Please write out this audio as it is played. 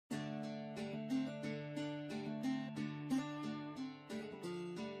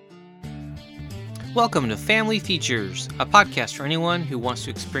Welcome to Family Features, a podcast for anyone who wants to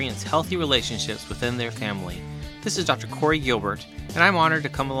experience healthy relationships within their family. This is Dr. Corey Gilbert, and I'm honored to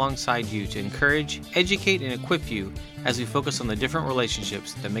come alongside you to encourage, educate, and equip you as we focus on the different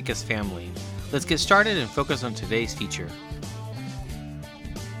relationships that make us family. Let's get started and focus on today's feature.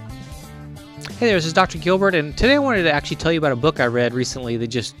 Hey there, this is Dr. Gilbert, and today I wanted to actually tell you about a book I read recently that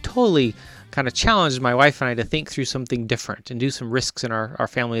just totally kind of challenged my wife and I to think through something different and do some risks in our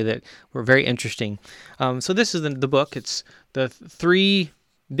family that were very interesting. So this is the book. It's The Three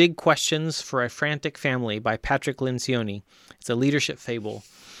Big Questions for a Frantic Family by Patrick Lencioni. It's a leadership fable.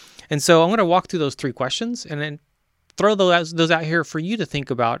 And so I'm going to walk through those three questions and then throw those out here for you to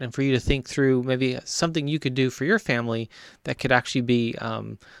think about and for you to think through maybe something you could do for your family that could actually be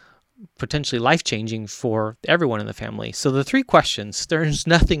potentially life-changing for everyone in the family. So the three questions, there's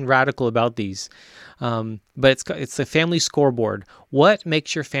nothing radical about these, but it's the family scoreboard. What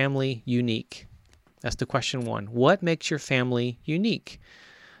makes your family unique? That's the question one. What makes your family unique?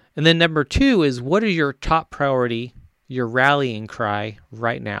 And then number two is, what is your top priority, your rallying cry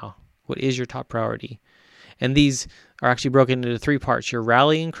right now? What is your top priority? And these are actually broken into three parts: your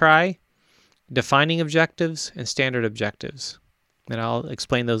rallying cry, defining objectives, and standard objectives. And I'll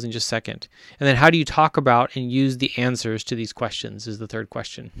explain those in just a second. And then how do you talk about and use the answers to these questions is the third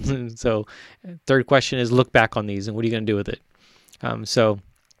question. So third question is, look back on these and what are you going to do with it? So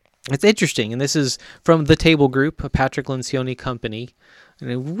it's interesting. And this is from The Table Group, a Patrick Lencioni company.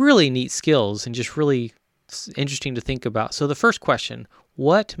 And really neat skills and just really interesting to think about. So the first question,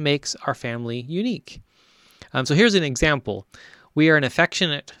 what makes our family unique? So here's an example. We are an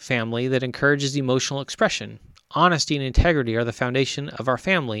affectionate family that encourages emotional expression. Honesty and integrity are the foundation of our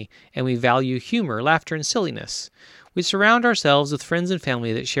family, and we value humor, laughter, and silliness. We surround ourselves with friends and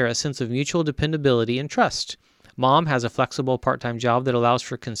family that share a sense of mutual dependability and trust. Mom has a flexible part-time job that allows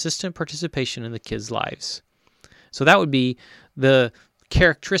for consistent participation in the kids' lives. So that would be the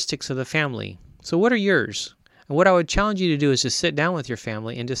characteristics of the family. So what are yours? And what I would challenge you to do is just sit down with your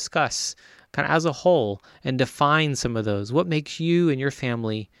family and discuss kind of as a whole and define some of those. What makes you and your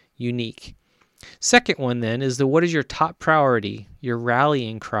family unique? Second one then is what is your top priority, your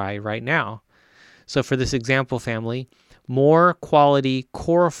rallying cry right now? So for this example family, more quality,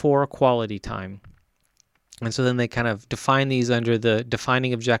 core 4 quality time. And so then they kind of define these under the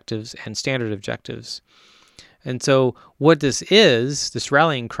defining objectives and standard objectives. And so what this is, this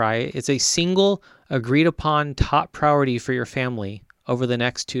rallying cry, it's a single agreed upon top priority for your family over the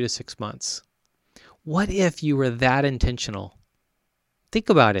next 2 to 6 months. What if you were that intentional? Think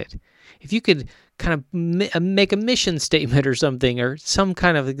about it. If you could kind of make a mission statement or something, or some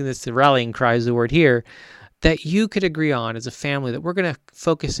kind of, this rallying cry is the word here, that you could agree on as a family that we're going to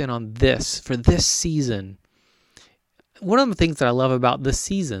focus in on this for this season. One of the things that I love about the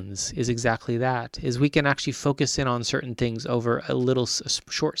seasons is exactly that, is we can actually focus in on certain things over a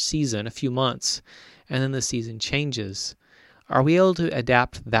short season, a few months, and then the season changes. Are we able to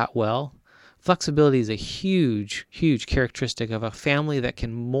adapt that well? Flexibility is a huge, huge characteristic of a family that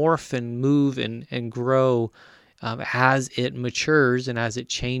can morph and move and grow as it matures and as it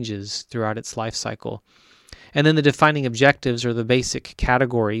changes throughout its life cycle. And then the defining objectives are the basic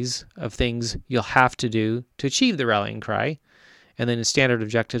categories of things you'll have to do to achieve the rallying cry. And then the standard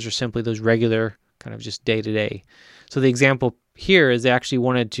objectives are simply those regular, kind of just day-to-day. So the example here is they actually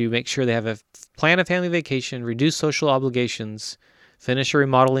wanted to make sure they have a plan a family vacation, reduce social obligations, finish a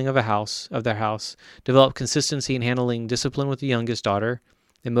remodeling of their house, develop consistency in handling discipline with the youngest daughter,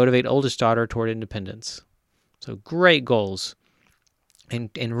 and motivate oldest daughter toward independence. So great goals, and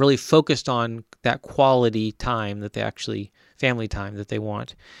really focused on that quality time that they actually, family time that they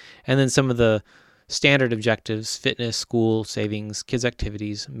want. And then some of the standard objectives: fitness, school, savings, kids'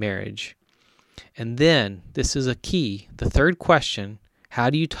 activities, marriage. And then, this is a key, the third question,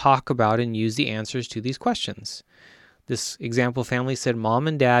 how do you talk about and use the answers to these questions? This example family said mom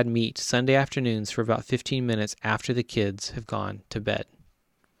and dad meet Sunday afternoons for about 15 minutes after the kids have gone to bed.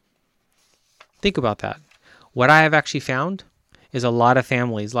 Think about that. What I have actually found is a lot of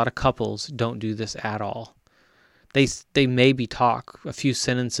families, a lot of couples don't do this at all. They maybe talk a few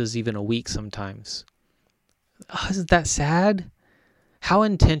sentences even a week sometimes. Oh, isn't that sad? How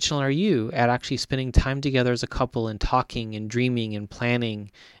intentional are you at actually spending time together as a couple and talking and dreaming and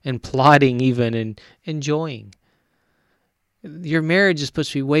planning and plotting even and enjoying? Your marriage is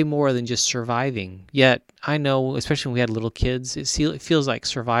supposed to be way more than just surviving. Yet, I know, especially when we had little kids, it feels like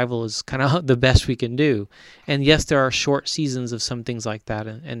survival is kind of the best we can do. And yes, there are short seasons of some things like that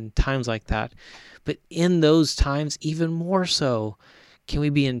and times like that. But in those times, even more so, can we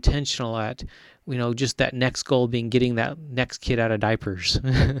be intentional at, just that next goal being getting that next kid out of diapers?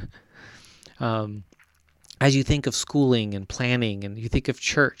 As you think of schooling and planning, and you think of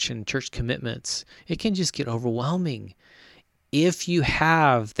church and church commitments, it can just get overwhelming. If you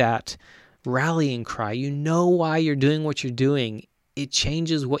have that rallying cry, you know why you're doing what you're doing, it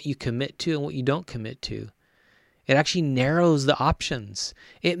changes what you commit to and what you don't commit to. It actually narrows the options.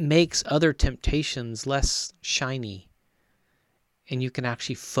 It makes other temptations less shiny. And you can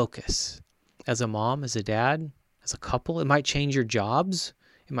actually focus. As a mom, as a dad, as a couple, it might change your jobs.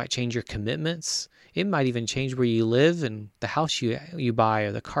 It might change your commitments. It might even change where you live and the house you buy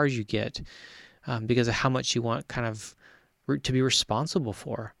or the cars you get, because of how much you want kind of to be responsible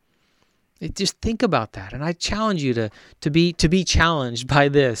for. Just think about that. And I challenge you to be challenged by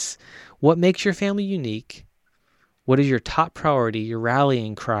this. What makes your family unique? What is your top priority, your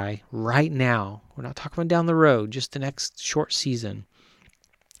rallying cry right now? We're not talking about down the road, just the next short season.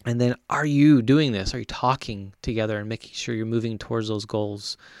 And then, are you doing this? Are you talking together and making sure you're moving towards those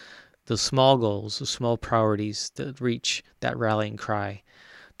goals, those small priorities that reach that rallying cry?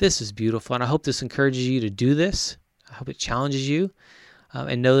 This is beautiful, and I hope this encourages you to do this. I hope it challenges you,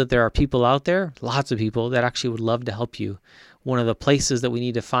 and know that there are people out there, lots of people, that actually would love to help you. One of the places that we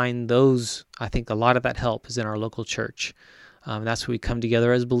need to find those, I think a lot of that help is in our local church. That's where we come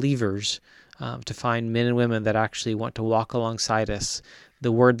together as believers to find men and women that actually want to walk alongside us.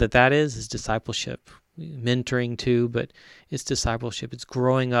 The word that is discipleship. Mentoring too, but it's discipleship. It's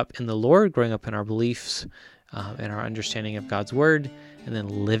growing up in the Lord, growing up in our beliefs and our understanding of God's word, and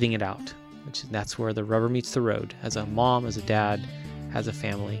then living it out. That's where the rubber meets the road, as a mom, as a dad, as a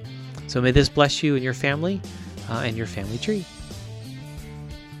family. So may this bless you and your family and your family tree.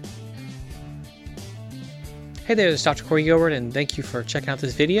 Hey there, this is Dr. Corey Gilbert, and thank you for checking out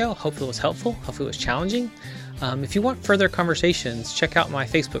this video. Hopefully it was helpful. Hopefully it was challenging. If you want further conversations, check out my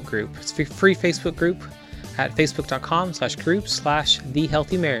Facebook group. It's a free Facebook group at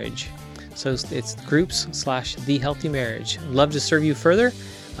facebook.com/groups/thehealthymarriage. So it's groups/thehealthymarriage. I'd love to serve you further,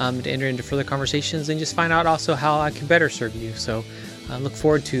 to enter into further conversations and just find out also how I can better serve you. So look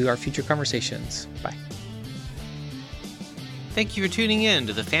forward to our future conversations. Bye. Thank you for tuning in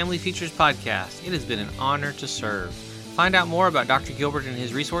to the Family Features Podcast. It has been an honor to serve. Find out more about Dr. Gilbert and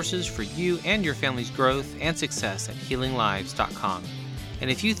his resources for you and your family's growth and success at healinglives.com. And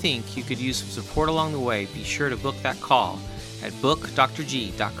if you think you could use some support along the way, be sure to book that call at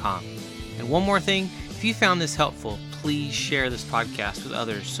bookdrg.com. And one more thing, if you found this helpful, please share this podcast with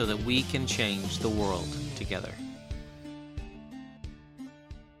others so that we can change the world together.